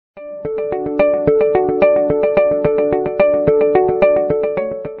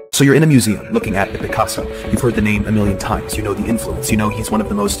So you're in a museum looking at Picasso. You've heard the name a million times. You know the influence. You know he's one of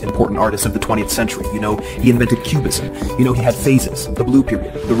the most important artists of the 20th century. You know he invented Cubism. You know he had phases, the Blue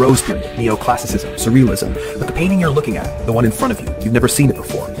Period, the Rose Period, Neoclassicism, Surrealism. But the painting you're looking at, the one in front of you, you've never seen it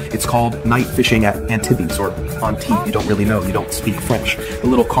before. It's called Night Fishing at Antibes, or Antibes. You don't really know. You don't speak French. The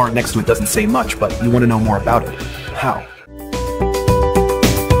little card next to it doesn't say much, but you want to know more about it. How?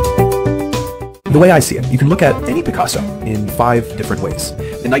 The way I see it, you can look at any Picasso in 5 different ways.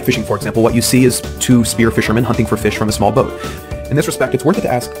 In night fishing, for example, what you see is 2 spear fishermen hunting for fish from a small boat. In this respect, it's worth it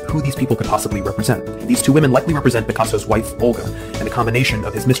to ask who these people could possibly represent. These 2 women likely represent Picasso's wife, Olga, and a combination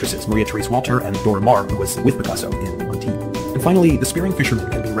of his mistresses, Maria Therese Walter and Dora Maar, who was with Picasso in Antibes. And finally, the spearing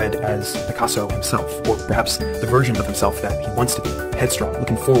fisherman can be read as Picasso himself, or perhaps the version of himself that he wants to be, headstrong,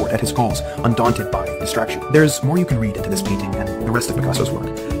 looking forward at his goals, undaunted by distraction. There's more you can read into this painting and the rest of Picasso's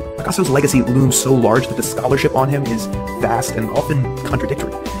work. Picasso's legacy looms so large that the scholarship on him is vast and often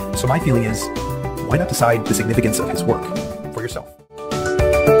contradictory. So my feeling is, why not decide the significance of his work for yourself?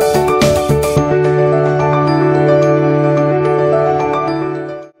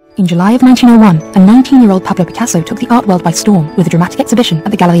 In July of 1901, a 19-year-old Pablo Picasso took the art world by storm with a dramatic exhibition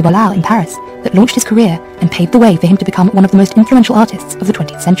at the Galerie Bollard in Paris that launched his career and paved the way for him to become one of the most influential artists of the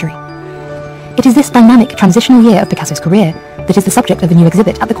 20th century. It is this dynamic, transitional year of Picasso's career that is the subject of the new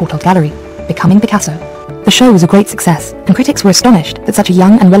exhibit at the Courtauld Gallery, Becoming Picasso. The show was a great success, and critics were astonished that such a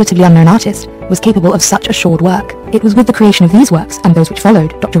young and relatively unknown artist was capable of such assured work. It was with the creation of these works, and those which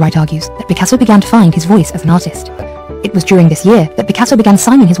followed, Dr. Wright argues, that Picasso began to find his voice as an artist. It was during this year that Picasso began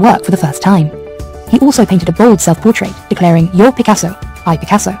signing his work for the first time. He also painted a bold self-portrait, declaring, "You're Picasso, I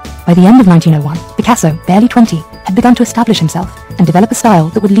Picasso." By the end of 1901, Picasso, barely 20, had begun to establish himself and develop a style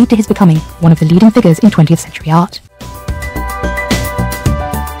that would lead to his becoming one of the leading figures in 20th century art.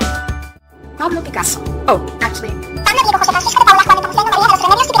 Pablo Picasso. Oh, actually,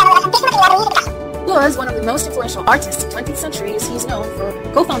 was one of the most influential artists of the 20th century, as he's known for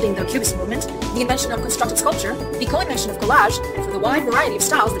co-founding the Cubist movement, the invention of constructed sculpture, the co-invention of collage, and for the wide variety of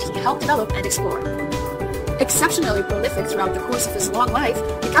styles that he helped develop and explore. Exceptionally prolific throughout the course of his long life,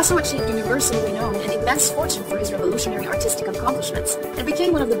 Picasso achieved universally renown and immense fortune for his revolutionary artistic accomplishments, and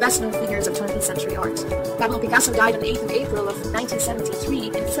became one of the best-known figures of 20th century art. Pablo Picasso died on the 8th of April of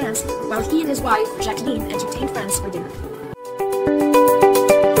 1973 in France, while he and his wife, Jacqueline, entertained friends for dinner.